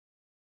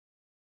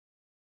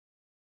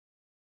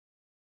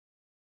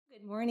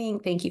Good morning.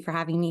 Thank you for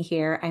having me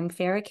here. I'm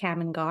Faranak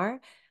Kamangar.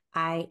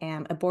 I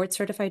am a board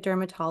certified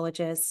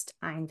dermatologist.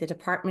 I'm the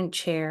department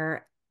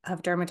chair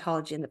of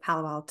dermatology in the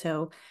Palo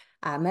Alto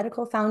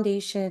Medical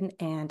Foundation,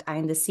 and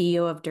I'm the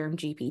CEO of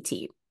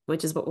DermGPT,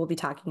 which is what we'll be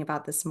talking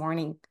about this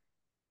morning.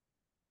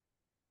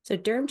 So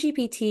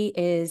DermGPT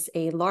is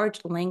a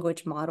large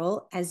language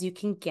model, as you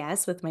can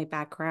guess, with my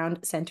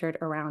background centered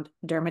around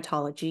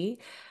dermatology.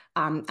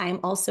 I'm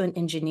also an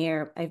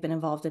engineer. I've been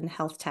involved in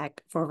health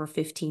tech for over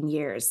 15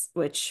 years,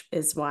 which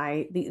is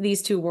why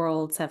these two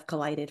worlds have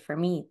collided for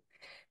me.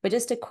 But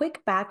just a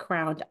quick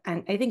background,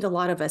 and I think a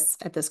lot of us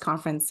at this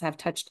conference have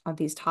touched on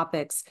these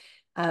topics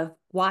of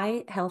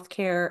why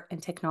healthcare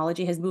and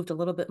technology has moved a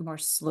little bit more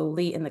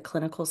slowly in the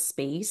clinical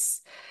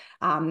space.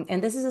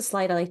 And this is a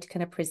slide I like to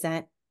kind of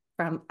present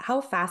from how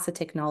fast the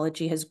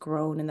technology has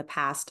grown in the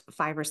past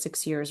 5 or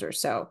 6 years or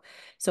so.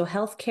 So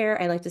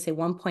healthcare, I like to say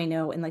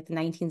 1.0 in like the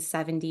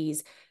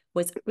 1970s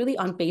was really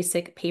on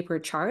basic paper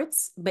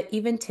charts, but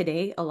even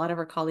today, a lot of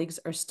our colleagues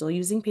are still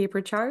using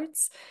paper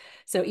charts.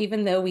 So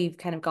even though we've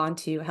kind of gone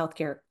to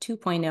healthcare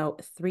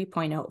 2.0,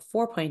 3.0,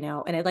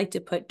 4.0, and I'd like to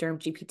put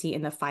DermGPT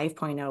in the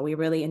 5.0, we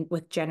really,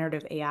 with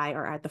generative AI,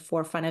 are at the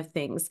forefront of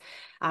things.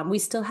 We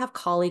still have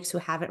colleagues who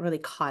haven't really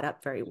caught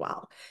up very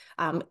well.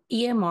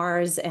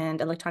 EMRs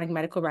and electronic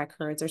medical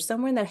records are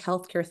somewhere in that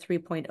healthcare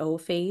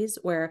 3.0 phase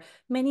where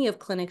many of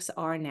clinics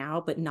are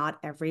now, but not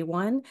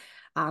everyone.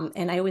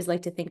 And I always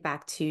like to think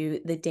back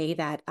to the day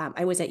that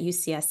I was at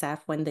UCSF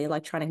when the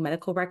electronic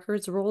medical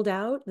records rolled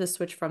out, the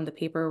switch from the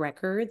paper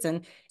records,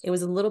 and it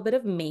was a little bit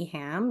of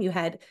mayhem. You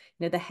had,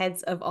 the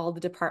heads of all the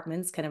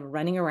departments kind of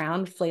running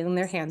around, flailing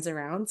their hands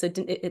around. So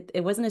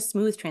it wasn't a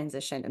smooth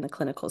transition in the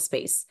clinical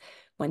space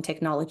when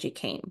technology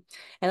came.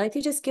 I like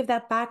to just give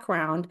that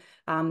background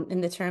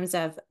in the terms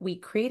of we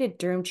created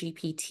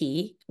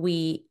DermGPT.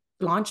 We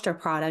launched our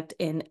product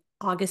in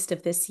August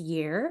of this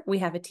year. We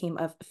have a team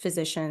of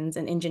physicians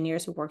and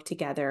engineers who work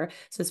together.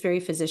 So it's very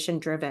physician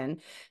driven.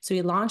 So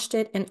we launched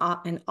it in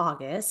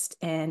August,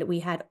 and we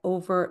had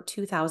over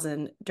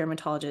 2,000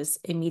 dermatologists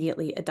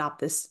immediately adopt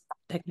this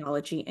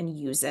technology and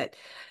use it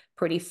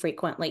pretty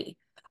frequently.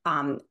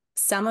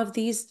 Some of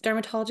these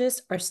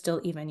dermatologists are still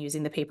even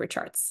using the paper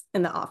charts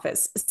in the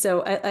office.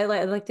 So I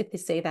like to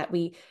say that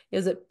it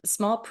was a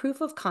small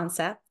proof of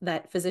concept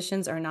that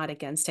physicians are not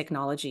against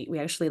technology. We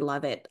actually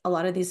love it. A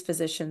lot of these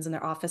physicians in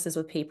their offices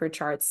with paper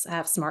charts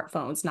have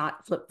smartphones,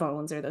 not flip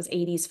phones or those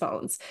 80s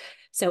phones.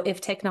 So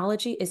if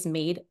technology is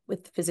made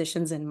with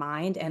physicians in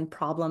mind and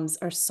problems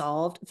are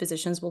solved,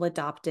 physicians will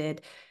adopt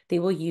it, they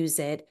will use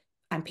it,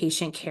 and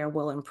patient care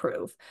will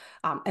improve.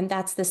 And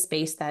that's the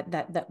space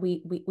that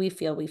we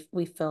feel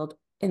we filled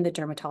in the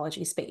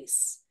dermatology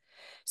space.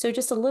 So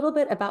just a little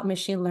bit about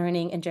machine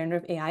learning and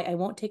generative AI. I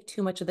won't take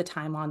too much of the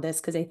time on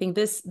this because I think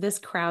this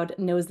crowd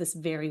knows this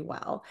very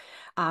well.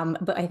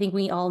 But I think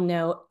we all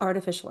know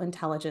artificial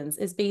intelligence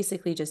is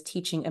basically just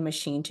teaching a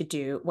machine to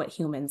do what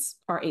humans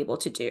are able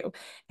to do.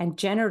 And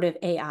generative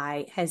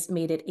AI has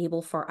made it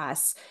able for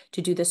us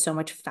to do this so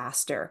much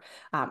faster.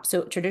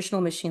 So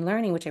traditional machine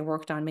learning, which I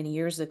worked on many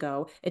years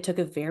ago, it took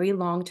a very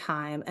long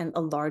time and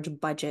a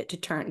large budget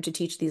to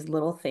teach these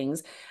little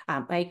things.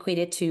 I equate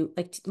it to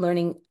like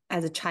learning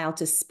as a child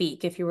to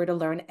speak. If you were to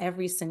learn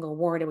every single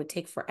word, it would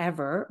take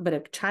forever. But a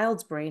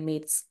child's brain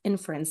makes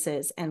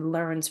inferences and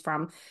learns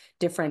from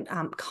different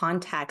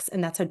contexts.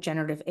 And that's how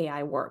generative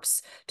AI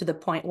works, to the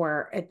point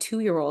where a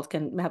 2-year-old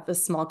can have a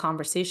small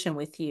conversation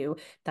with you.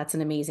 That's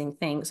an amazing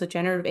thing. So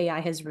generative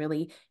AI has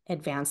really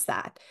advanced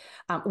that.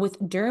 With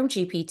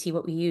DermGPT,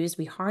 what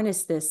we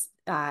harness this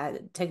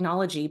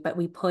technology, but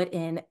we put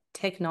in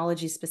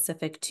technology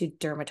specific to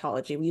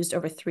dermatology. We used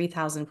over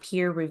 3,000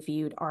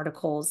 peer-reviewed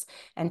articles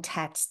and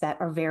texts that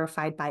are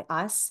verified by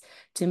us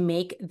to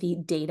make the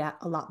data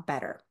a lot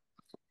better.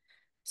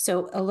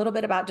 So a little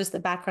bit about just the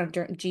background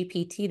of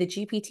GPT. The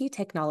GPT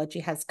technology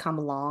has come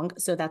along.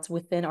 So that's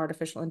within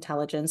artificial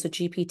intelligence. So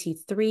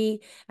GPT-3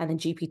 and then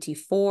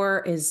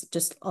GPT-4 is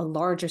just a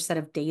larger set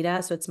of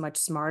data. So it's much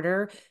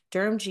smarter.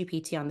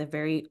 DermGPT on the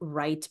very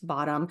right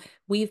bottom,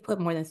 we've put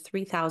more than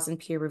 3,000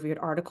 peer-reviewed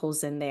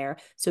articles in there.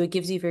 So it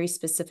gives you very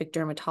specific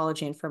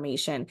dermatology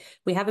information.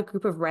 We have a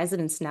group of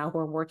residents now who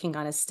are working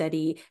on a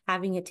study,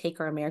 having it take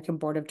our American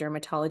Board of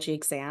Dermatology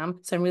exam.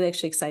 So I'm really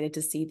actually excited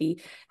to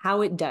see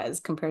how it does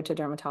compared to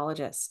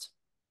dermatologist.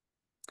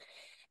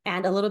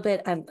 And a little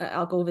bit,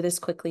 I'll go over this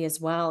quickly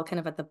as well, kind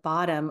of at the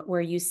bottom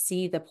where you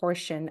see the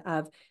portion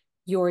of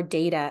your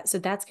data. So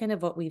that's kind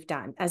of what we've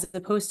done, as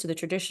opposed to the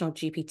traditional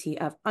GPT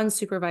of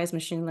unsupervised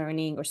machine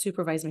learning or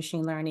supervised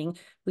machine learning.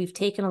 We've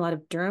taken a lot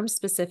of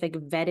derm-specific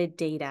vetted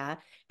data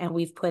and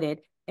we've put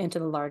it into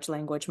the large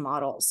language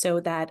model so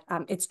that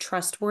it's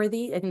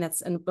trustworthy. I think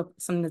that's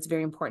something that's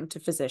very important to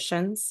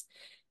physicians.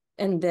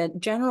 And the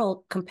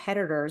general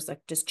competitors, like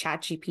just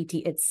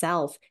ChatGPT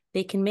itself,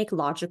 they can make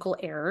logical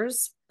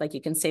errors. Like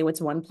you can say what's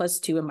 1 +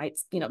 2, it might,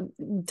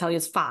 tell you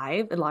it's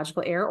 5, a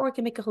logical error, or it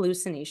can make a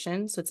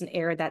hallucination. So it's an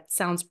error that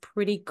sounds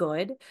pretty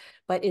good,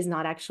 but is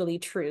not actually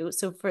true.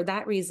 So for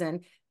that reason,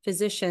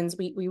 physicians,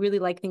 we really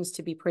like things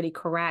to be pretty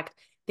correct.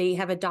 They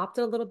have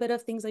adopted a little bit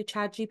of things like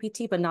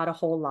ChatGPT, but not a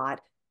whole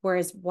lot.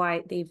 Whereas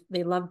why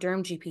they love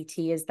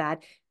DermGPT is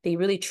that they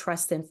really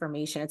trust the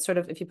information. It's sort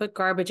of, if you put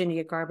garbage in, you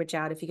get garbage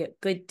out. If you get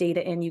good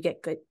data in, you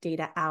get good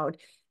data out.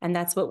 And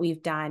that's what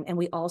we've done. And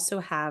we also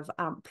have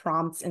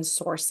prompts and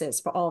sources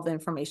for all of the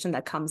information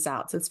that comes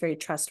out. So it's very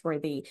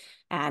trustworthy.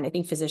 And I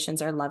think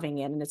physicians are loving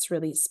it, and it's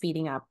really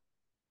speeding up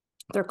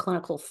their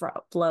clinical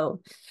flow.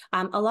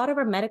 A lot of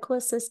our medical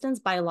assistants,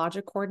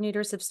 biologic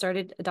coordinators have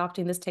started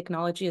adopting this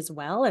technology as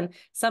well. And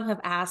some have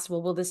asked,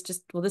 well, will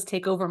this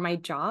take over my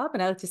job?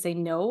 And I like to say,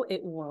 no,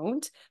 it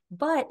won't,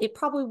 but it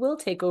probably will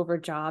take over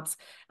jobs.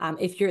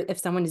 If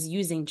someone is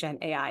using Gen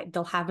AI,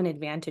 they'll have an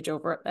advantage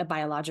over a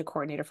biologic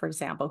coordinator, for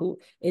example, who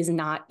is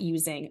not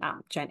using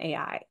Gen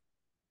AI.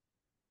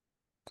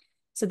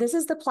 So this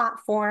is the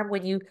platform.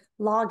 When you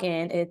log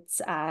in,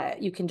 it's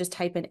you can just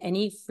type in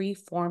any free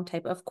form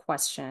type of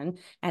question,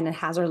 and it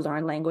has our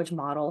learn language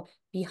model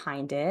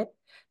behind it.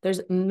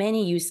 There's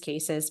many use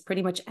cases,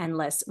 pretty much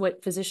endless.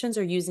 What physicians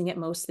are using it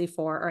mostly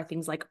for are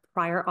things like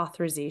prior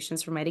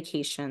authorizations for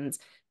medications,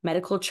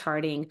 medical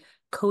charting,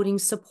 coding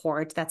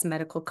support, that's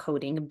medical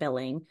coding,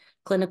 billing,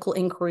 clinical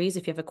inquiries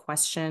if you have a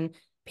question,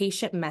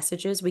 patient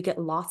messages. We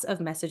get lots of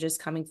messages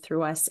coming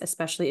through us,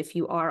 especially if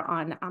you are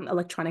on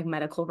electronic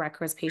medical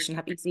records. Patient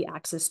have easy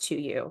access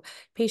to you.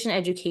 Patient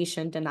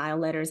education, denial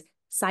letters,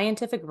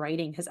 scientific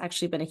writing has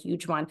actually been a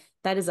huge one.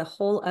 That is a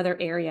whole other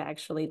area,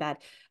 actually,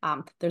 that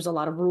there's a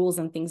lot of rules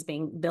and things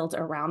being built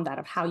around that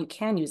of how you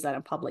can use that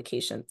in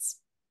publications.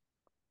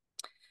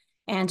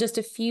 And just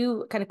a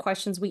few kind of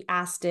questions we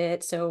asked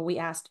it. So we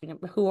asked,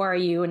 who are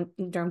you? And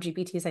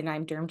DermGPT said,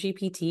 I'm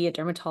DermGPT, a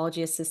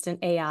dermatology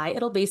assistant AI.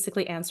 It'll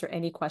basically answer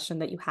any question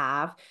that you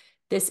have.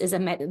 This is a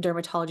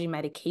dermatology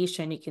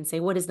medication. You can say,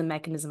 what is the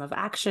mechanism of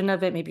action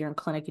of it? Maybe you're in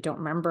clinic, you don't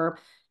remember.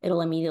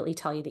 It'll immediately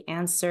tell you the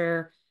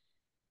answer.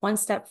 One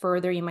step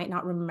further, you might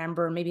not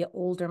remember maybe an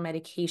older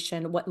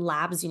medication, what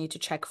labs you need to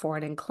check for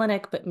it in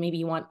clinic, but maybe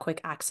you want quick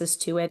access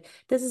to it.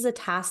 This is a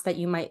task that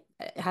you might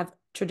have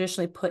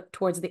traditionally put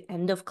towards the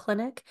end of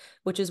clinic,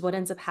 which is what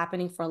ends up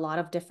happening for a lot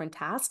of different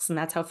tasks. And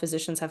that's how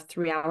physicians have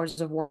 3 hours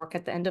of work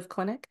at the end of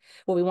clinic.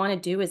 What we want to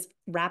do is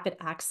rapid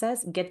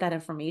access, get that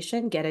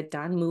information, get it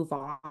done, move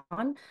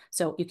on.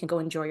 So you can go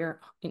enjoy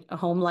your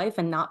home life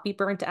and not be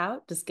burnt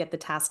out. Just get the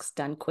tasks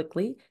done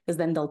quickly, because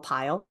then they'll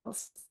pile,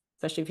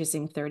 especially if you're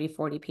seeing 30,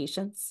 40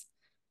 patients.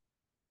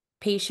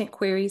 Patient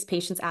queries,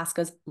 patients ask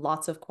us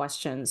lots of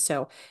questions.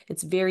 So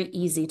it's very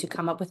easy to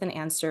come up with an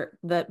answer.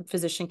 The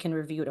physician can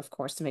review it, of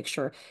course, to make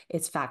sure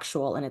it's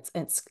factual and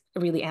it's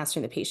really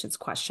answering the patient's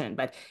question.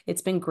 But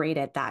it's been great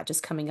at that,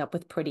 just coming up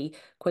with pretty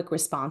quick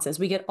responses.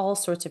 We get all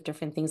sorts of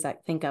different things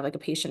that think of, like a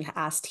patient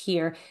asked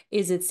here,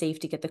 is it safe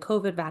to get the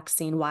COVID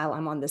vaccine while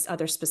I'm on this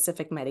other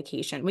specific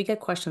medication? We get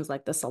questions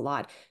like this a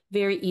lot.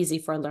 Very easy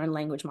for a learned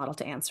language model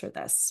to answer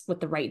this with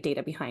the right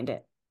data behind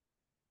it.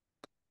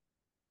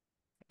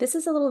 This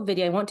is a little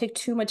video. I won't take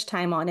too much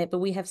time on it, but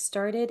we have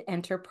started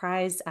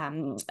enterprise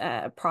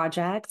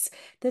projects.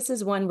 This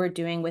is one we're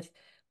doing with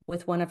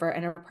one of our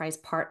enterprise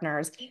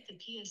partners. Take the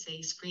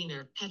PSA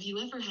screener. Have you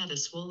ever had a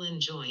swollen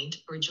joint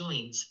or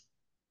joints?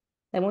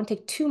 I won't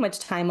take too much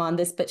time on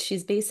this, but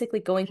she's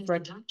basically going Has for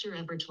the doctor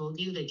ever told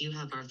you that you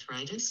have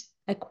arthritis?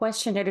 a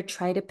questionnaire to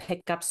try to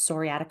pick up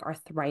psoriatic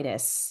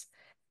arthritis.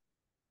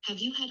 Have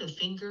you had a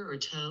finger or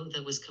toe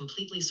that was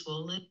completely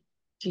swollen?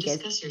 To You guys,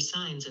 discuss your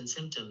signs and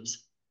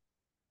symptoms.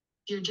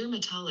 Your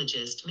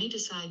dermatologist may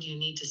decide you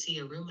need to see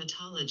a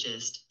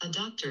rheumatologist, a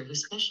doctor who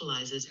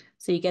specializes.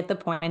 so you get the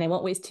point. I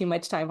won't waste too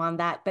much time on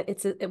that, but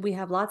we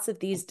have lots of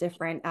these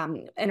different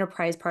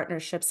enterprise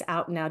partnerships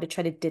out now to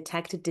try to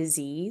detect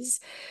disease.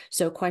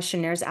 So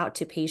questionnaires out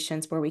to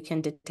patients where we can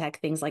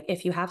detect things like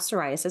if you have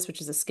psoriasis, which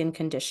is a skin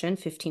condition,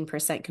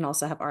 15% can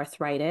also have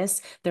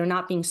arthritis. They're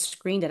not being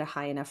screened at a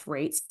high enough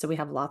rate. So we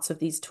have lots of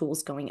these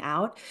tools going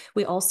out.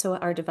 We also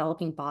are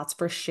developing bots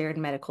for shared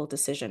medical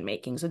decision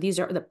making. So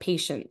these are the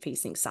patient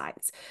facing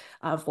sides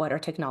of what our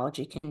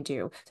technology can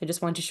do. So I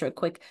just wanted to show a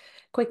quick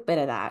bit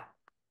of that.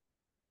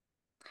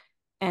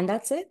 And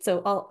that's it.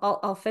 So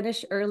I'll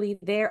finish early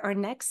there. Our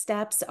next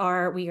steps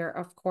are, we are,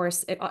 of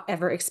course,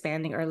 ever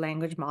expanding our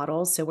language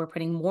models. So we're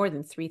putting more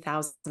than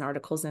 3,000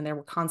 articles in there.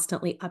 We're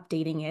constantly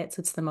updating it. So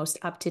it's the most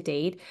up to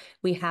date.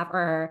 We have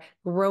our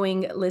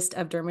growing list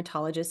of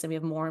dermatologists, and we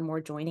have more and more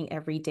joining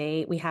every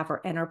day. We have our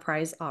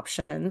enterprise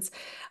options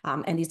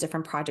and these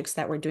different projects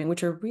that we're doing,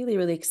 which are really,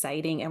 really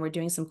exciting. And we're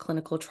doing some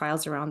clinical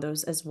trials around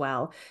those as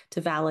well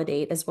to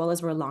validate, as well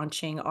as we're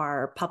launching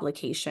our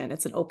publication.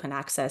 It's an open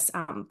access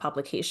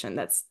publication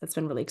that's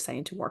been really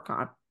exciting to work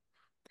on.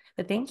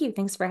 But thank you.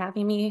 Thanks for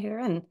having me here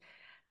and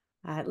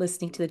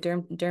listening to the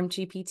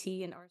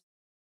DermGPT and our